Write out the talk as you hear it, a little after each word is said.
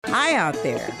Hi out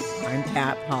there. I'm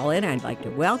Pat Pollitt. I'd like to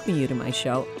welcome you to my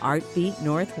show, Art Beat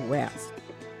Northwest.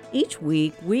 Each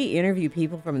week, we interview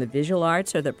people from the visual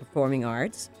arts or the performing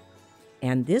arts.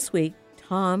 And this week,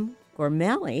 Tom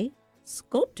Gormley,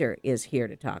 sculptor, is here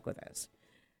to talk with us.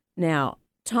 Now,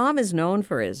 Tom is known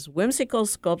for his whimsical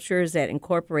sculptures that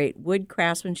incorporate wood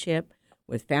craftsmanship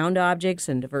with found objects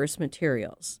and diverse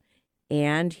materials.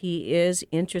 And he is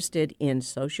interested in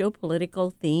socio-political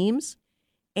themes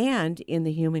and in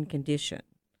the human condition.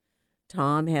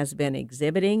 Tom has been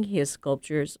exhibiting his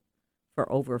sculptures for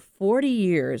over 40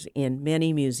 years in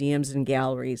many museums and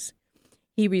galleries.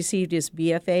 He received his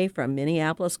BFA from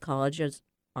Minneapolis College of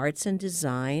Arts and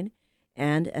Design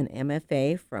and an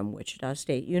MFA from Wichita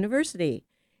State University.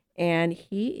 And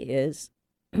he is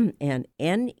an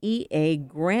NEA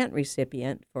grant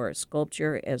recipient for a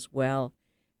sculpture as well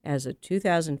as a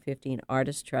 2015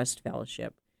 Artist Trust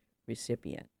Fellowship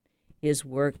recipient. His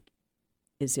work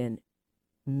is in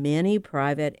many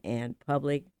private and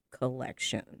public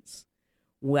collections.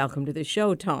 Welcome to the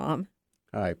show, Tom.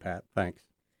 Hi, Pat. Thanks.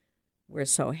 We're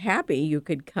so happy you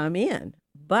could come in.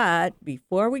 But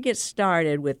before we get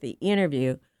started with the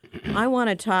interview, I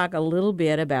want to talk a little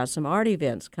bit about some art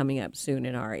events coming up soon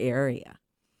in our area.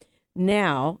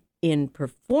 Now, in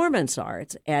performance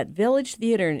arts at Village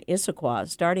Theater in Issaquah,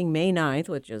 starting May 9th,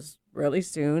 which is really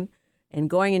soon,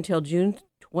 and going until June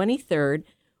 23rd,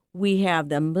 we have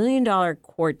the $1 Million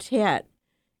Quartet,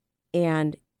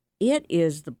 and it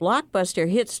is the blockbuster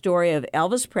hit story of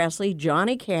Elvis Presley,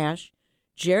 Johnny Cash,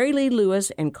 Jerry Lee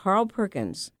Lewis, and Carl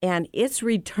Perkins, and it's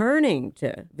returning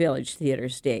to Village Theater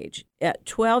stage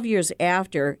 12 years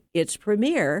after its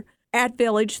premiere at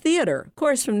Village Theater. Of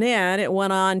course, from then, it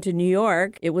went on to New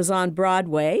York. It was on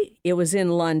Broadway. It was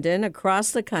in London,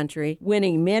 across the country,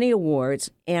 winning many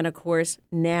awards, and of course,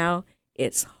 now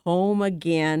it's home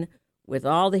again with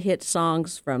all the hit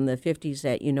songs from the 50s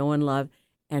that you know and love.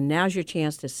 And now's your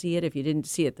chance to see it if you didn't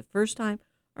see it the first time,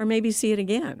 or maybe see it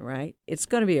again, right? It's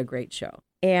going to be a great show.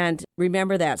 And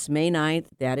remember, that's May 9th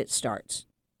that it starts.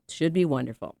 Should be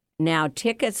wonderful. Now,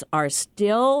 tickets are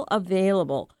still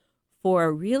available for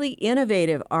a really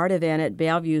innovative art event at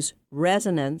Bellevue's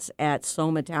Resonance at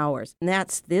Soma Towers. And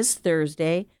that's this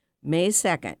Thursday, May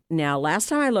 2nd. Now, last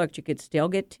time I looked, you could still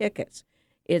get tickets.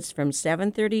 It's from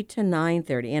 7:30 to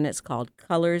 9:30, and it's called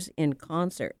Colors in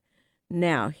Concert.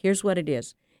 Now, here's what it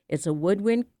is. It's a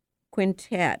woodwind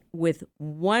quintet with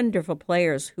wonderful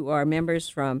players who are members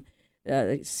from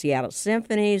Seattle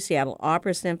Symphony, Seattle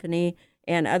Opera Symphony,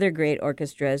 and other great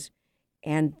orchestras,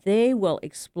 and they will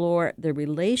explore the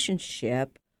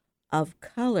relationship of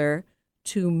color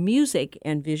to music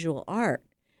and visual art.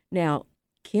 Now,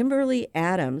 Kimberly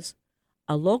Adams,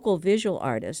 a local visual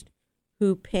artist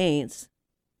who paints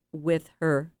with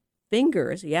her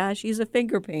fingers, yeah, she's a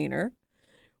finger painter,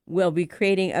 will be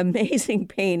creating amazing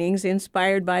paintings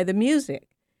inspired by the music.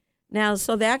 Now,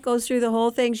 so that goes through the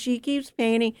whole thing. She keeps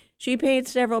painting. She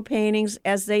paints several paintings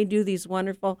as they do these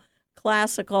wonderful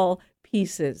classical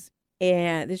pieces.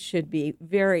 And this should be a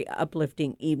very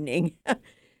uplifting evening.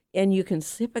 And you can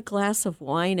sip a glass of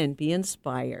wine and be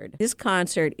inspired. This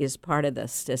concert is part of the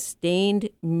Sustained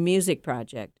Music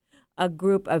Project, a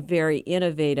group of very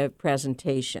innovative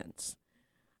presentations.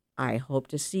 I hope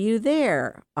to see you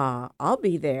there. I'll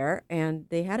be there, and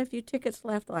they had a few tickets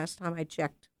left last time I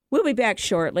checked. We'll be back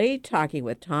shortly talking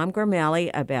with Tom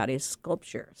Gormley about his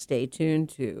sculpture. Stay tuned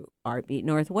to Art Beat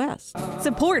Northwest.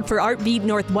 Support for Art Beat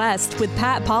Northwest with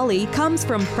Pat Polly comes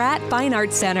from Pratt Fine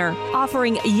Arts Center,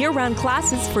 offering year-round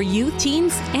classes for youth,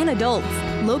 teens, and adults.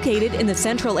 Located in the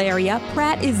central area,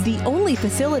 Pratt is the only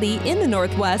facility in the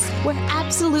Northwest where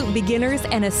absolute beginners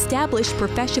and established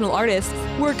professional artists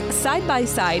work side by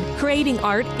side, creating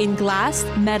art in glass,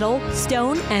 metal,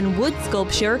 stone, and wood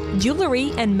sculpture,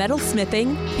 jewelry and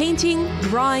metalsmithing, painting,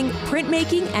 drawing,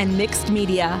 printmaking, and mixed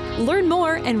media. Learn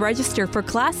more and register for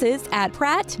classes at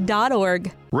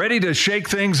pratt.org. Ready to shake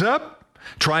things up?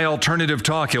 Try Alternative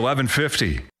Talk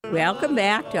 1150. Welcome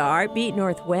back to Art Beat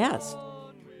Northwest.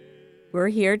 We're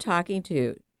here talking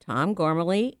to Tom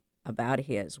Gormley about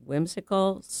his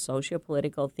whimsical,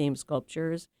 socio-political themed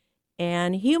sculptures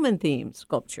and human themed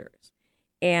sculptures.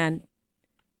 And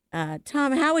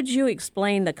Tom, how would you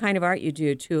explain the kind of art you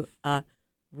do to a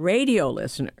radio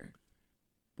listener?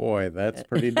 Boy, that's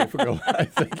pretty difficult. I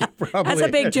think you probably that's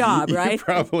a big job, right? You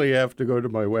probably have to go to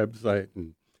my website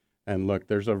and look.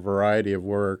 There's a variety of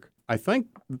work. I think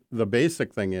the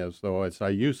basic thing is, though, is I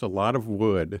use a lot of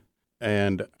wood.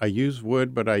 And I use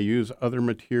wood, but I use other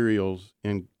materials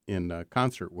in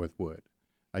concert with wood.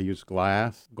 I use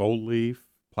glass, gold leaf,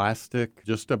 plastic,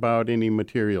 just about any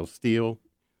material, steel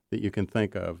that you can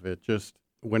think of. It just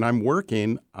when I'm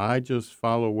working, I just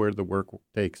follow where the work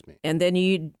takes me. And then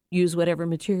you use whatever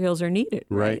materials are needed,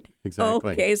 right?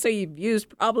 Exactly. Okay, so you've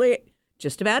used probably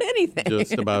just about anything.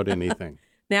 Just about anything.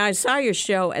 Now, I saw your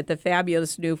show at the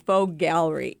fabulous new Folk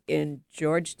Gallery in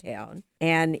Georgetown,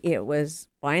 and it was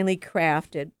finely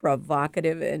crafted,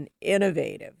 provocative, and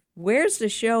innovative. Where's the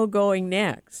show going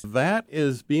next? That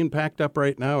is being packed up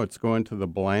right now. It's going to the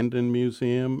Blandin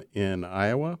Museum in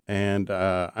Iowa, and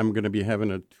I'm going to be having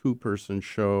a 2-person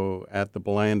show at the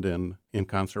Blandin in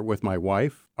concert with my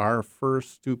wife, our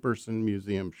first 2-person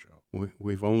museum show.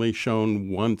 We've only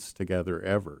shown once together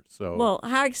ever. So, well,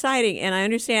 how exciting. And I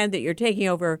understand that you're taking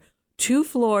over 2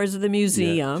 floors of the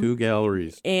museum. Yeah, 2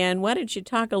 galleries. And why don't you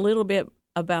talk a little bit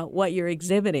about what you're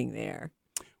exhibiting there?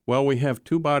 Well, we have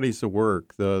 2 bodies of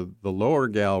work. The lower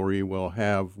gallery will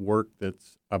have work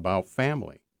that's about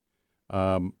family.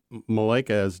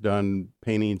 Malika has done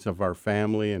paintings of our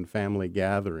family and family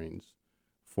gatherings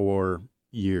for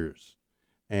years.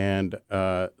 And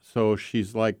so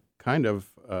she's like kind of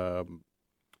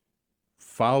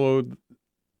followed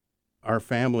our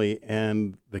family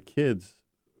and the kids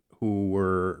who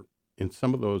were in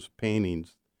some of those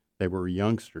paintings. They were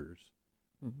youngsters.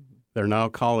 Mm-hmm. They're now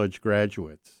college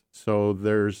graduates. So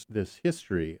there's this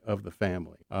history of the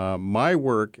family. My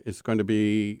work is going to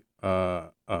be a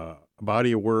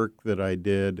body of work that I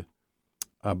did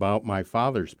about my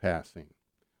father's passing.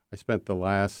 I spent the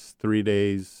last 3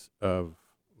 days of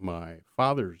my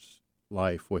father's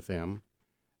life with him,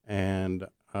 and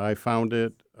I found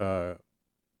it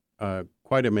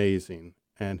quite amazing.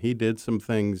 And he did some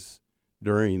things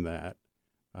during that.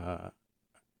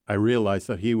 I realized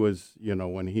that he was,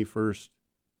 when he first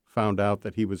found out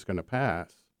that he was going to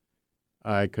pass,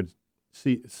 I could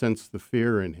sense the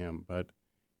fear in him, but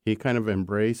he kind of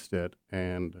embraced it,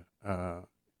 and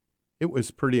it was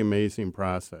a pretty amazing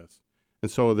process.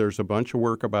 And so there's a bunch of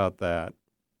work about that,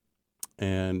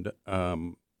 and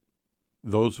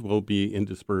those will be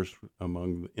interspersed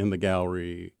in the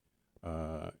gallery,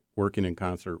 working in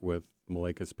concert with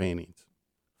Malika's paintings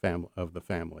of the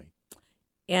family.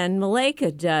 And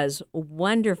Malika does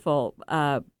wonderful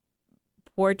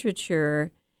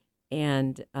portraiture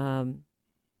and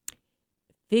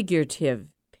figurative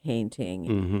painting,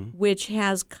 mm-hmm. which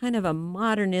has kind of a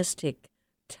modernistic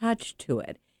touch to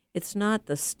it. It's not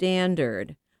the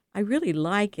standard. I really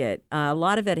like it. A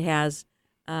lot of it has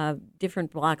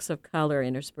different blocks of color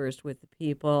interspersed with the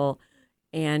people,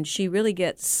 and she really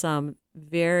gets some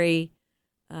very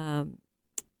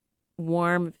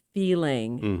warm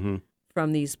feeling mm-hmm.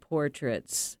 from these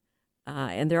portraits,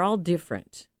 and they're all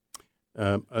different.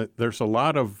 There's a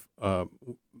lot of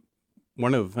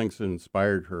one of the things that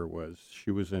inspired her was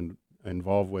she was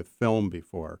involved with film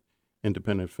before,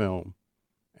 independent film,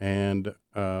 and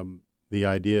the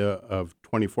idea of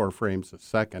 24 frames a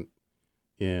second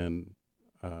in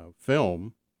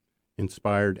film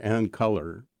and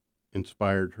color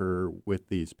inspired her with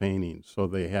these paintings. So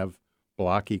they have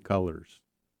blocky colors,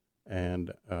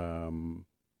 and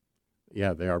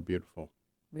they are beautiful.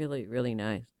 Really, really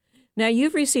nice. Now,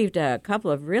 you've received a couple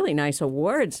of really nice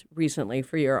awards recently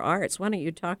for your arts. Why don't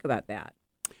you talk about that?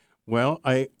 Well,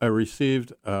 I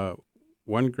received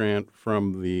one grant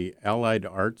from the Allied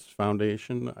Arts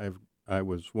Foundation. I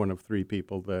was one of 3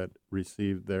 people that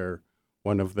received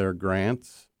one of their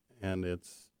grants, and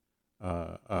it's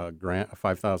a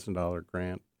 $5,000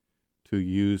 grant to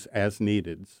use as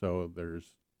needed. So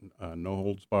there's no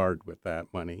holds barred with that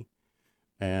money.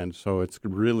 And so it's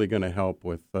really going to help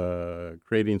with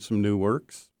creating some new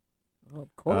works. Well,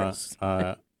 of course.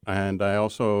 And I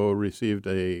also received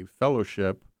a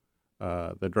fellowship,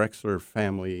 the Drexler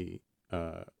Family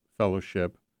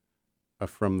Fellowship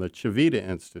from the Civita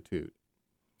Institute.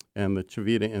 And the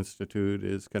Civita Institute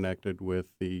is connected with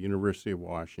the University of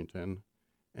Washington.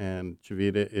 And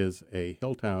Civita is a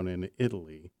hill town in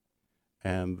Italy.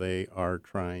 And they are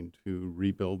trying to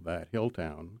rebuild that hill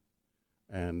town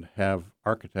and have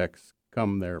architects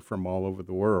come there from all over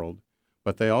the world.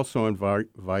 But they also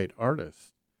invite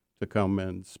artists to come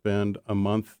and spend a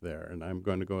month there. And I'm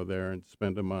going to go there and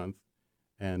spend a month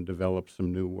and develop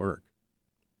some new work.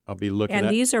 I'll be looking at...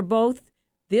 And these are both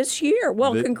this year.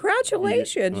 Well,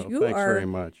 congratulations. Thanks very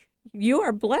much. You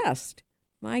are blessed.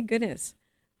 My goodness.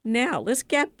 Now, let's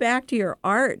get back to your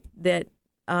art that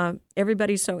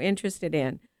everybody's so interested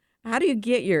in. How do you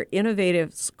get your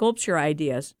innovative sculpture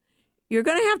ideas? You're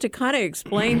going to have to kind of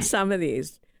explain some of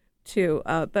these, too.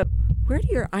 But where do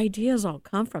your ideas all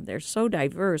come from? They're so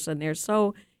diverse and they're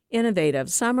so innovative.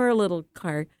 Some are a little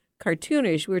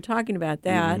cartoonish. We were talking about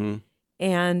that. Mm-hmm.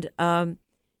 And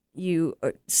you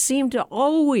seem to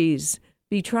always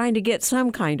be trying to get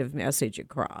some kind of message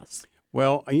across.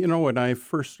 Well, when I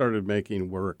first started making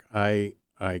work, I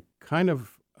kind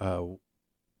of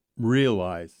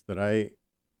realized that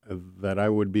I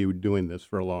would be doing this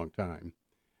for a long time,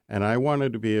 and I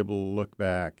wanted to be able to look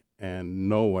back and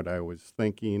know what I was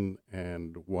thinking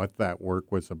and what that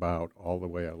work was about all the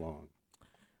way along.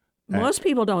 Most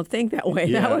people don't think that way.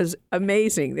 Yeah. That was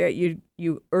amazing that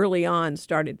you early on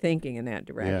started thinking in that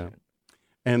direction.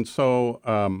 And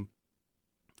so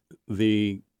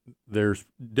there's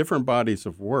different bodies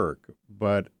of work,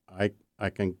 but I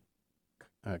can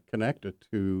connect it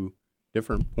to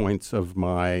different points of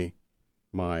my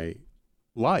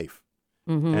life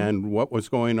and what was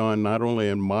going on not only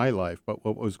in my life but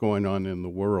what was going on in the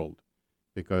world,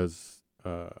 because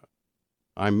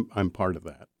I'm part of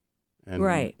that, and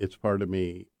Right. it's part of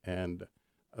me, and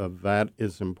that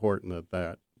is important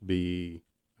that be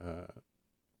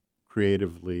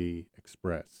creatively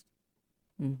expressed.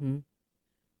 Mm-hmm.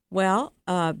 Well,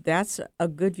 that's a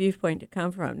good viewpoint to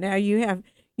come from. Now, you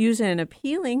use an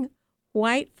appealing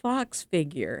white fox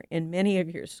figure in many of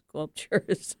your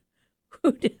sculptures.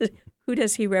 Who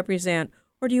does he represent?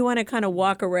 Or do you want to kind of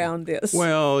walk around this?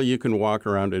 Well, you can walk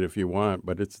around it if you want,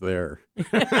 but it's there.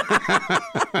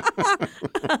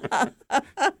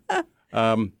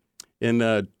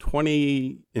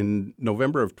 In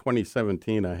November of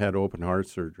 2017, I had open heart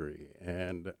surgery,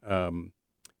 and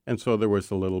so there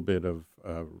was a little bit of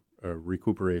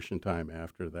recuperation time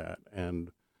after that.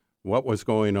 And what was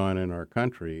going on in our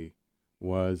country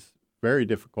was very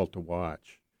difficult to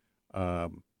watch.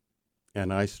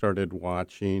 And I started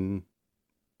watching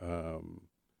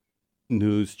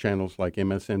news channels like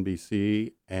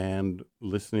MSNBC and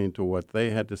listening to what they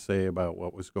had to say about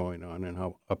what was going on and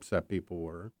how upset people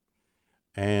were.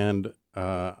 And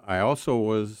I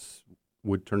also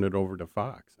would turn it over to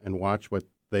Fox and watch what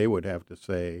they would have to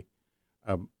say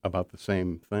about the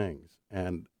same things.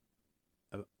 And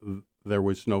there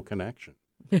was no connection.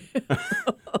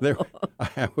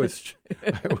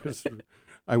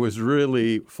 I was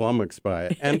really flummoxed by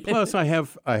it. And plus, I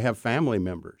have family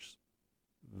members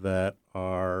that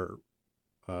are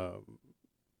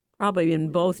probably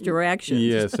in both directions.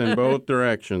 Yes, in both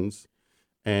directions,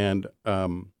 and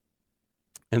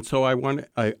so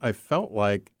I felt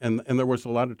like, and there was a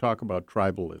lot of talk about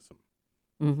tribalism,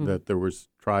 that there was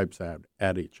tribes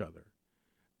at each other,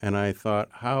 and I thought,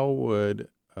 how would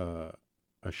a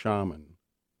shaman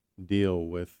deal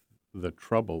with the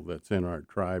trouble that's in our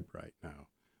tribe right now?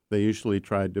 They usually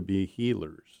tried to be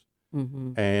healers.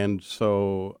 And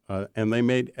so, and they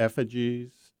made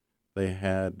effigies, they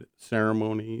had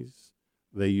ceremonies,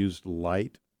 they used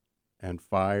light and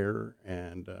fire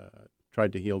and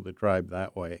tried to heal the tribe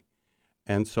that way.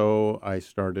 And so I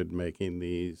started making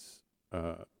these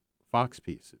fox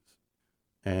pieces.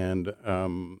 And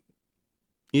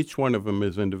each one of them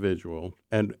is individual.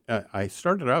 And I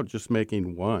started out just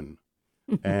making one,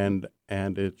 and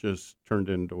it just turned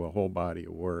into a whole body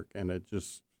of work. And it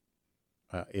just,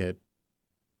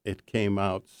 it came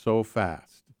out so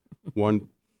fast. One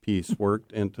piece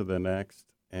worked into the next,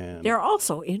 and They're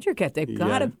also intricate. They've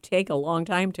got to Yeah. take a long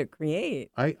time to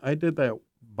create. I did that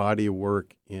body of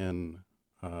work in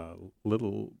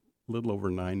little over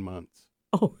 9 months.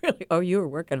 Oh, really? Oh, you were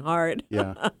working hard.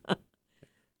 Yeah.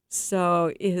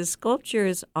 So his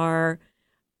sculptures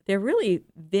they're really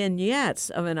vignettes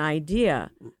of an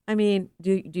idea. I mean,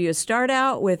 do you start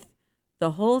out with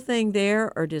the whole thing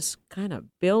there, or just kind of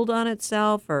build on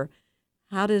itself, or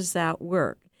how does that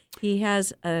work? He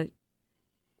has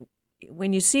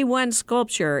when you see one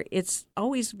sculpture, it's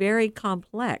always very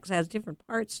complex, has different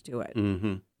parts to it.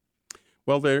 Mm-hmm.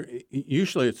 Well,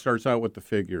 usually it starts out with the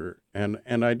figure, and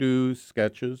I do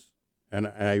sketches, and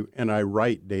I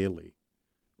write daily.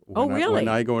 Really? When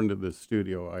I go into the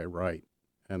studio, I write,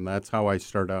 and that's how I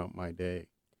start out my day.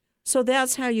 So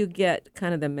that's how you get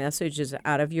kind of the messages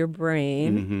out of your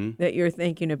brain that you're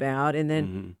thinking about, and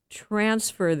then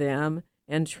transfer them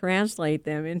and translate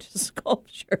them into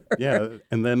sculpture. Yeah,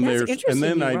 and then That's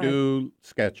interesting, I you're right. do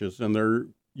sketches, and they're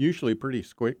usually pretty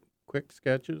quick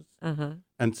sketches,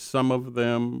 and some of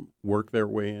them work their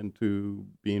way into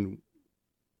being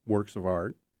works of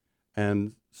art,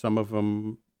 and some of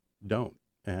them don't.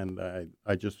 And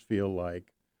I just feel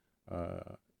like,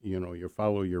 you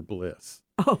follow your bliss.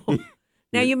 Oh,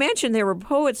 now you mentioned there were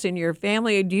poets in your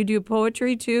family. Do you do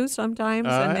poetry too sometimes?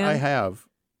 I have,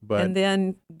 but and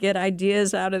then get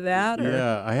ideas out of that? Or?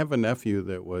 yeah, I have a nephew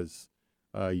that was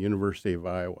University of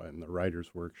Iowa in the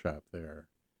writers' workshop there,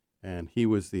 and he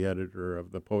was the editor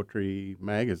of the poetry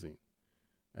magazine,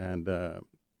 and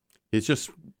he's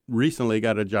just recently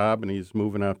got a job, and he's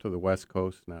moving out to the West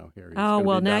Coast now. Here, he's Oh, gonna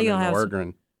well, be now down you'll in have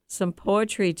Oregon. some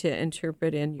poetry to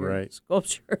interpret in your Right.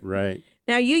 sculpture. Right.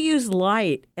 Now, you use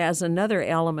light as another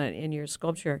element in your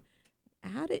sculpture.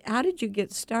 How did you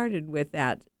get started with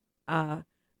that?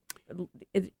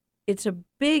 It's a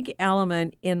big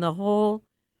element in the whole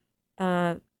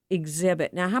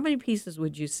exhibit. Now, how many pieces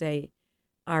would you say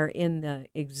are in the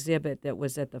exhibit that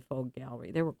was at the Folk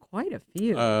Gallery? There were quite a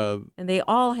few, and they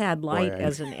all had light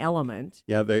as an element.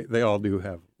 Yeah, they all do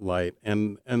have light,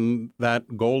 and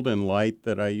that golden light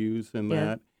that I use in Yeah.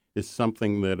 that is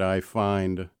something that I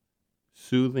find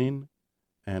soothing,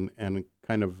 and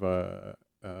kind of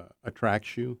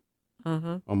attracts you,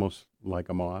 Uh-huh. almost like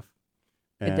a moth.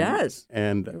 It does.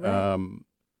 And You're right.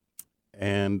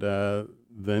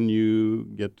 then you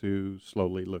get to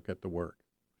slowly look at the work,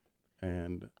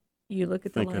 and You look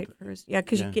at the think light it- first. Yeah,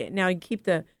 because yeah. you get now you keep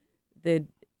the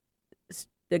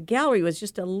gallery was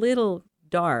just a little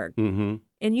dark. hmm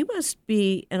And you must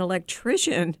be an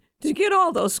electrician to get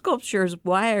all those sculptures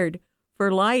wired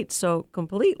for light so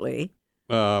completely.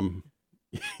 Yeah,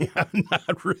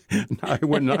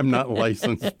 I'm not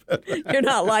licensed. You're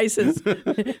not licensed,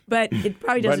 but it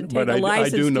probably doesn't take a I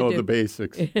license do know to the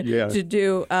basics. Yeah. to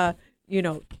do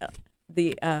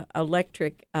the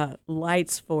electric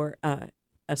lights for a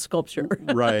sculpture.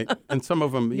 Right. And some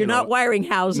of them, You're not wiring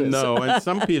houses. No, and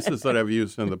some pieces that I've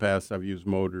used in the past, I've used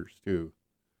motors too.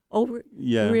 Oh,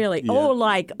 Yeah. really? yeah.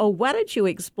 Why don't you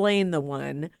explain the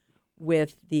one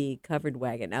with the covered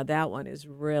wagon? Now, that one is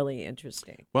really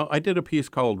interesting. Well, I did a piece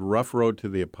called Rough Road to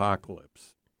the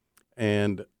Apocalypse.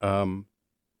 And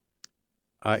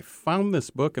I found this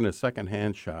book in a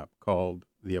secondhand shop called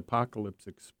The Apocalypse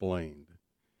Explained,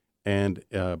 and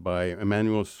by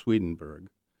Emanuel Swedenborg.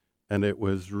 And it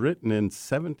was written in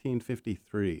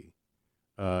 1753.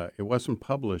 It wasn't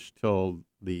published till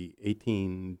the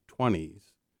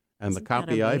 1820s. And Isn't the that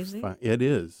copy amazing? it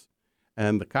is.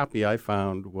 And the copy I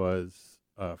found was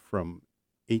from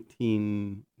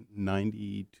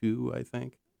 1892, I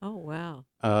think. Oh, wow.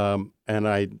 And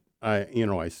I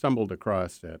stumbled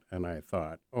across it, and I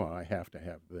thought, oh, I have to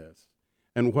have this.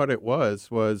 And what it was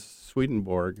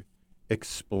Swedenborg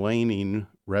explaining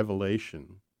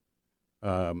Revelation,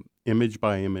 image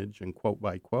by image and quote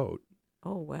by quote,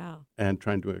 Oh, wow. and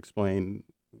trying to explain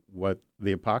what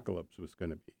the apocalypse was going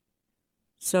to be.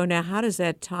 So now how does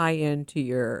that tie into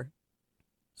your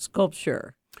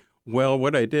sculpture? Well,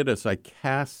 what I did is I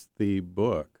cast the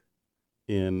book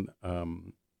in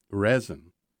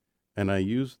resin, and I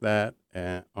used that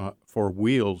for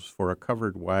wheels for a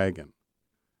covered wagon.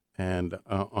 And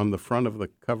on the front of the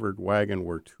covered wagon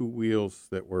were two wheels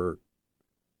that were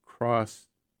crossed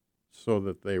so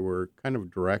that they were kind of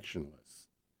directionless,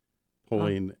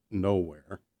 pulling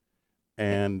nowhere.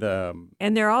 And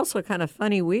And they're also kind of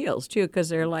funny wheels, too, because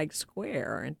they're like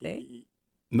square, aren't they?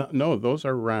 no, those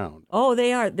are round. Oh,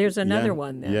 they are. There's another Yeah,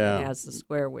 one that yeah. has the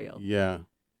square wheel. Yeah.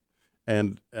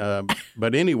 And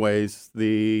but anyways,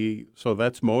 so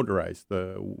that's motorized.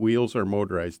 The wheels are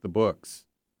motorized. The books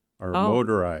are Oh.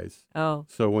 motorized. Oh,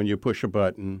 So when you push a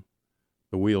button,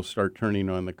 the wheels start turning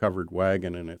on the covered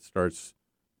wagon, and it starts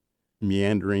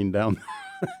meandering down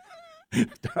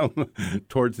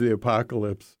towards the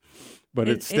apocalypse. But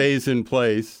it stays in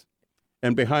place.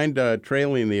 And behind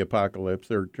trailing the apocalypse,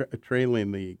 or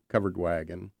trailing the covered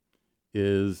wagon,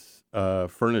 is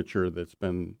furniture that's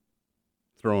been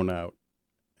thrown out.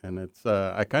 And it's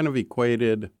I kind of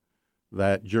equated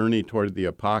that journey toward the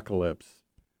apocalypse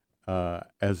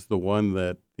as the one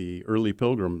that the early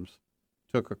pilgrims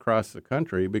took across the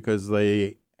country because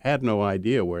they had no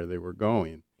idea where they were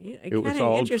going. yeah, It was kinda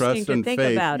all interesting trust to and think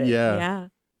faith. about it. Yeah. Yeah.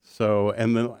 So,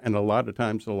 and a lot of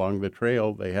times along the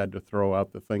trail, they had to throw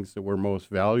out the things that were most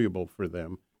valuable for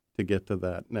them to get to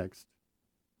that next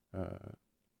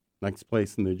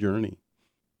place in the journey.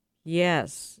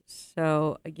 Yes.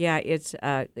 So, yeah,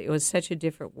 it was such a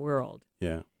different world.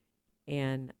 Yeah.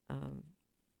 And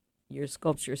your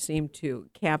sculpture seemed to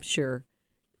capture,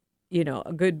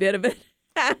 a good bit of it.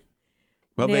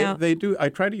 Well, Now- they do. I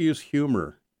try to use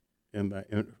humor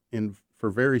in for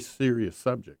very serious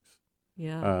subjects.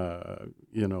 Yeah.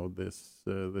 This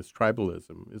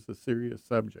tribalism is a serious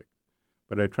subject,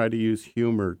 but I try to use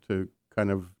humor to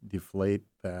kind of deflate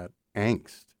that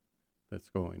angst that's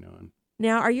going on.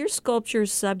 Now, are your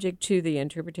sculptures subject to the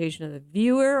interpretation of the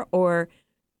viewer, or,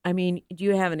 I mean, do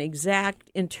you have an exact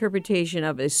interpretation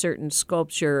of a certain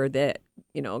sculpture that,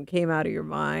 came out of your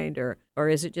mind, or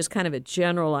is it just kind of a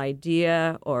general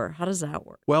idea, or how does that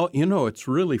work? Well, it's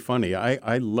really funny.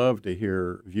 I love to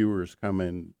hear viewers come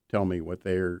and tell me what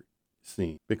they're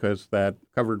seeing, because that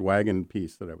covered wagon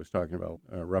piece that I was talking about,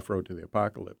 Rough Road to the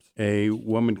Apocalypse, a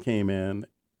woman came in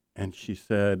and she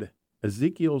said,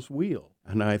 Ezekiel's wheel.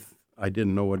 And I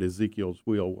didn't know what Ezekiel's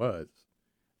wheel was.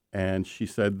 And she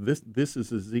said, this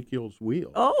is Ezekiel's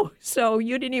wheel. Oh, so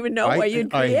you didn't even know what you'd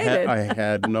created. I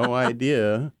had no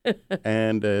idea.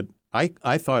 And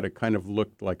I thought it kind of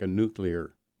looked like a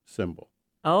nuclear symbol.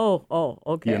 Oh,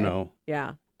 okay. You know?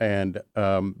 Yeah. And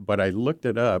but I looked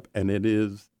it up, and it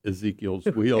is Ezekiel's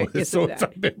wheel. So it's a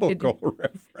biblical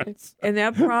reference. And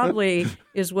that probably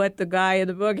is what the guy in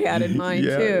the book had in mind,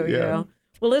 too. Yeah. You know?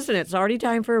 Well, listen, it's already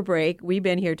time for a break. We've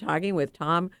been here talking with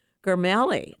Tom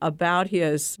Gormally about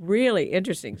his really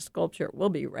interesting sculpture. We'll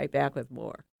be right back with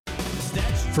more.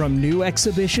 From new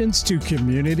exhibitions to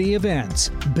community events,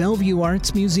 Bellevue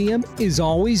Arts Museum is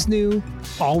always new,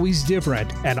 always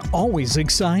different, and always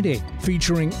exciting.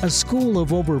 Featuring a school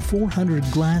of over 400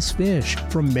 glass fish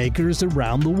from makers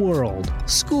around the world.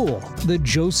 School, the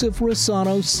Joseph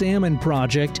Rossano Salmon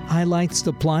Project, highlights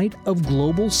the plight of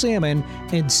global salmon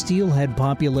and steelhead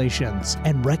populations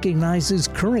and recognizes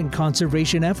current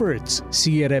conservation efforts.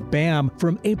 See it at BAM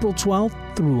from April 12th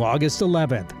through August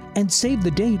 11th. And save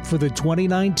the date for the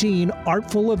 2019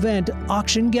 Artful Event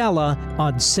Auction Gala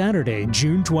on Saturday,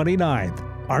 June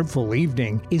 29th. Artful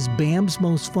Evening is BAM's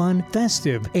most fun,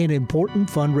 festive, and important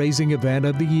fundraising event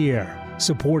of the year,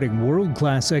 supporting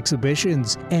world-class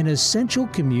exhibitions and essential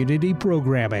community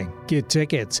programming. Get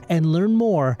tickets and learn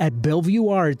more at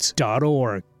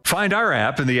BellevueArts.org. Find our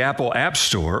app in the Apple App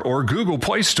Store or Google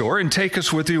Play Store and take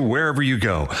us with you wherever you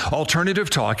go. Alternative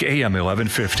Talk, AM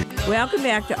 1150. Welcome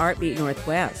back to Art Beat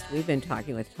Northwest. We've been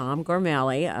talking with Tom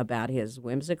Gormally about his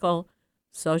whimsical,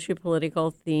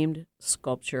 sociopolitical themed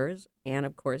sculptures and,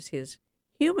 of course, his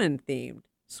human-themed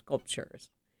sculptures.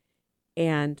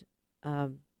 And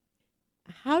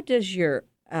how does your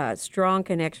strong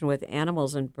connection with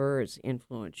animals and birds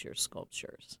influence your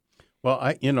sculptures? Well,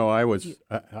 I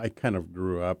kind of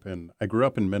grew up in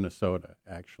Minnesota,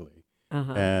 actually.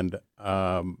 Uh-huh. And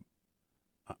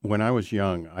when I was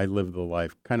young, I lived the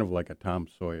life kind of like a Tom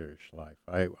Sawyer-ish life.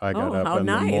 I got up in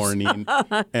the morning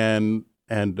and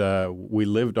we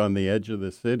lived on the edge of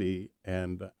the city,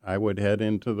 and I would head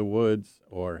into the woods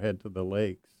or head to the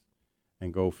lakes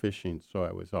and go fishing. So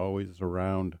I was always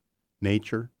around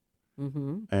nature.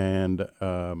 Mm-hmm.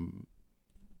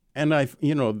 And I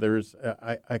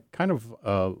kind of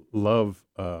love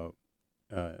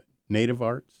native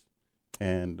arts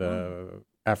and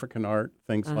African art,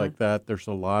 things like that. There's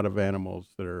a lot of animals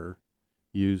that are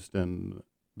used in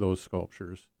those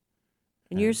sculptures.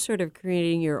 And you're sort of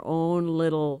creating your own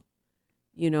little,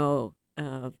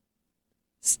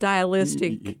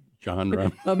 stylistic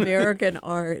genre. American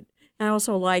art. And I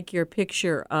also like your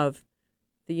picture of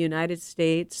the United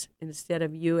States. Instead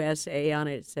of USA on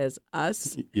it, it says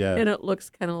us. Yeah. And it looks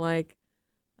kind of like,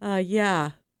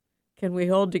 can we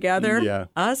hold together? Yeah.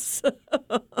 Us?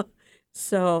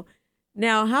 So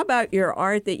now how about your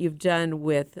art that you've done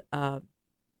with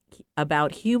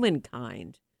about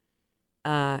humankind?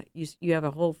 You have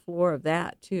a whole floor of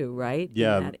that too, right?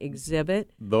 Yeah. In that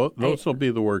exhibit. Those will be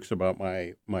the works about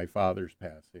my father's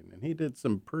passing. And he did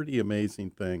some pretty amazing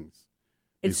things.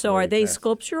 And so are they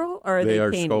sculptural or are they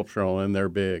are painted? Sculptural, and they're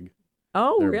big.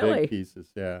 Oh, they're really? Big pieces,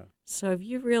 yeah. So have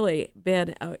you really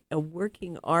been a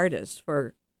working artist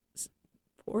for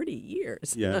 40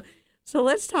 years? Yeah. So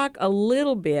let's talk a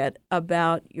little bit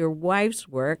about your wife's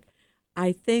work.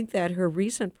 I think that her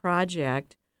recent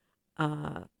project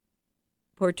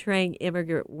portraying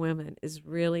immigrant women is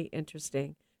really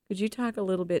interesting. Could you talk a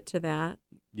little bit to that?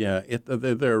 Yeah,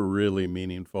 they're really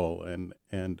meaningful, and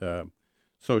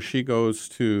so she goes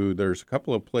to. There's a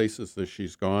couple of places that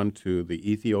she's gone to.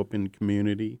 The Ethiopian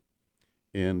community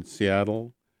in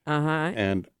Seattle,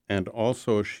 and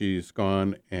also she's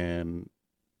gone and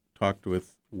talked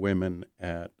with women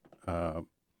at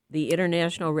the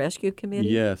International Rescue Committee.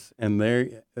 Yes, and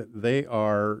they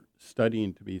are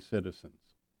studying to be citizens.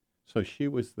 So she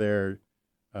was there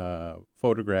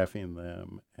photographing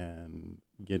them and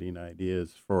getting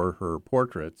ideas for her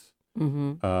portraits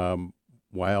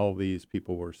while these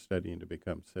people were studying to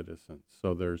become citizens.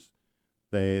 So there's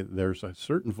a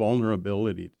certain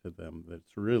vulnerability to them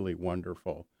that's really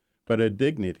wonderful, but a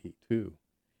dignity too.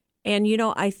 And,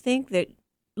 I think that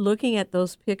looking at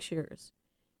those pictures,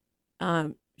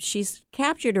 she's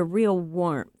captured a real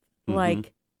warmth,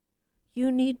 like, you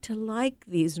need to like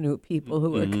these new people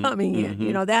who are coming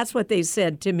in. That's what they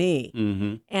said to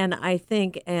me. And I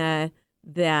think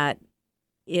that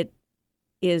it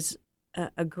is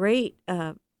a great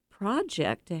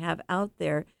project to have out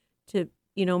there to,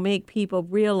 make people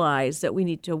realize that we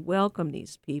need to welcome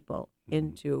these people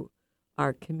into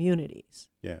our communities.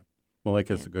 Yeah.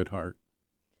 Malika has a good heart.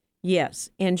 Yes.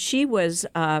 And she was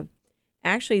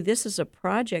actually, this is a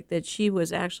project that she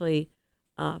was actually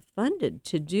funded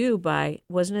to do by,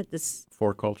 wasn't it this?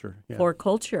 For Culture. Yeah. For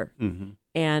Culture. Mm-hmm.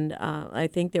 And I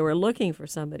think they were looking for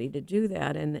somebody to do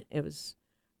that, and it was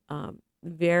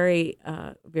very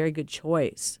good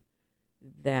choice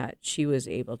that she was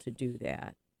able to do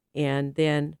that. And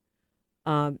then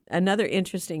another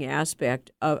interesting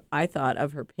aspect I thought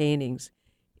of her paintings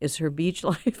is her beach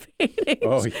life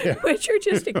paintings, which are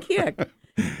just a kick.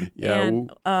 Yeah.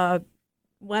 And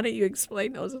why don't you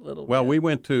explain those a little Well, bit? we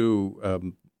went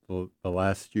to the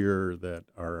last year that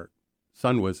our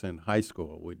son was in high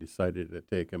school. We decided to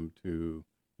take him to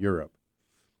Europe.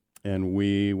 And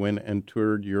we went and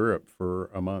toured Europe for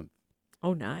a month.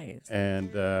 Oh, nice.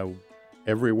 And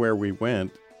everywhere we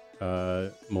went,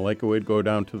 Malika would go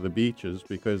down to the beaches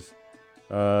because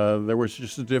there was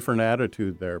just a different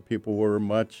attitude there. People were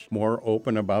much more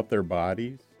open about their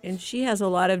bodies. And she has a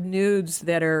lot of nudes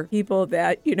that are people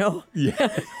that,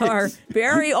 Yeah. are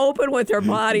very open with their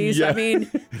bodies. Yeah. I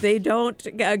mean, they don't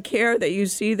care that you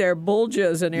see their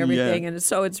bulges and everything. Yeah. And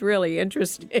so it's really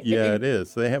interesting. Yeah, it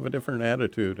is. They have a different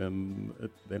attitude, and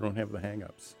they don't have the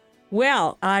hang-ups.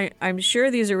 Well, I'm sure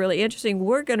these are really interesting.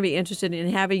 We're going to be interested in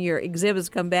having your exhibits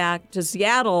come back to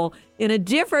Seattle in a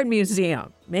different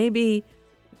museum. Maybe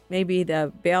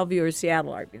the Bellevue or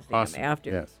Seattle Art Museum Awesome. after.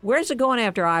 Yes. Where's it going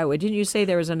after Iowa? Didn't you say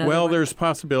there was another Well, one? there's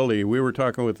possibility. We were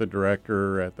talking with the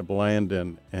director at the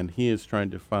Blandon, and he is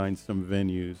trying to find some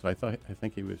venues. I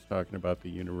think he was talking about the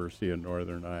University of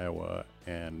Northern Iowa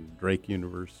and Drake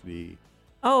University.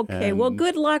 Okay, well, And-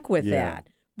 good luck with yeah. that.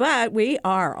 But we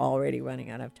are already running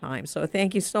out of time. So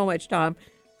thank you so much, Tom,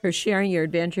 for sharing your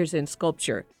adventures in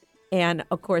sculpture. And,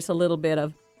 of course, a little bit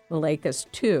of Malika's,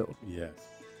 too. Yes.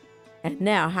 And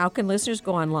now, how can listeners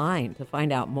go online to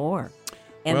find out more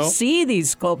and Well- see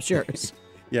these sculptures?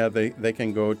 Yeah, they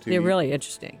can go to They're really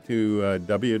interesting.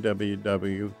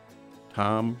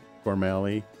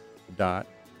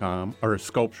 www.tomgormally.com or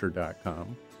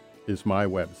sculpture.com is my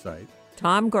website.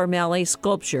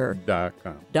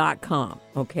 TomGormalleySculpture.com.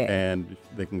 Okay. And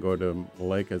they can go to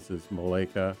Malika's is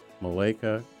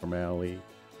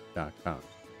MalikaGormally.com.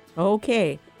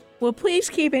 Okay. Well, please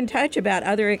keep in touch about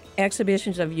other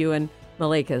exhibitions of you and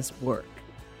Malika's work.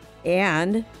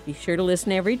 And be sure to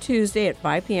listen every Tuesday at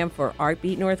 5 p.m. for Art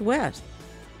Beat Northwest.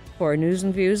 For news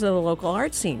and views of the local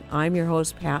art scene, I'm your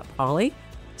host, Pat Pauley,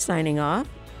 signing off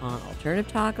on Alternative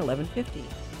Talk 1150.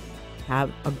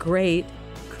 Have a great,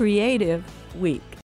 creative week.